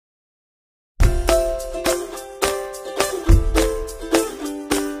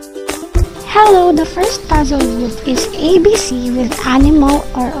Hello, the first puzzle wood is ABC with animal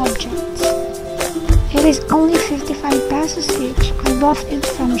or objects. It is only 55 pesos each. I bought it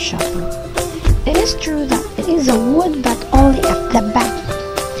from Shopee. It is true that it is a wood but only at the back.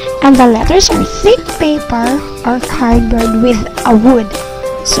 And the letters are thick paper or cardboard with a wood.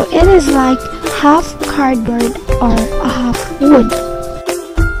 So it is like half cardboard or a half wood.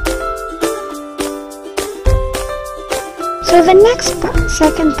 So the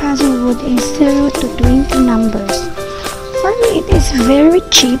second puzzle wood is 0 to 20 numbers. For me, it is very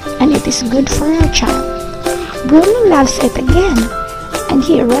cheap and it is good for a child. Bruno loves it again, and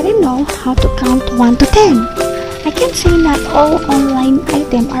he already knows how to count 1 to 10. I can say not all online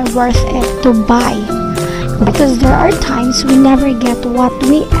items are worth it to buy, because there are times we never get what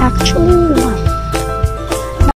we actually want.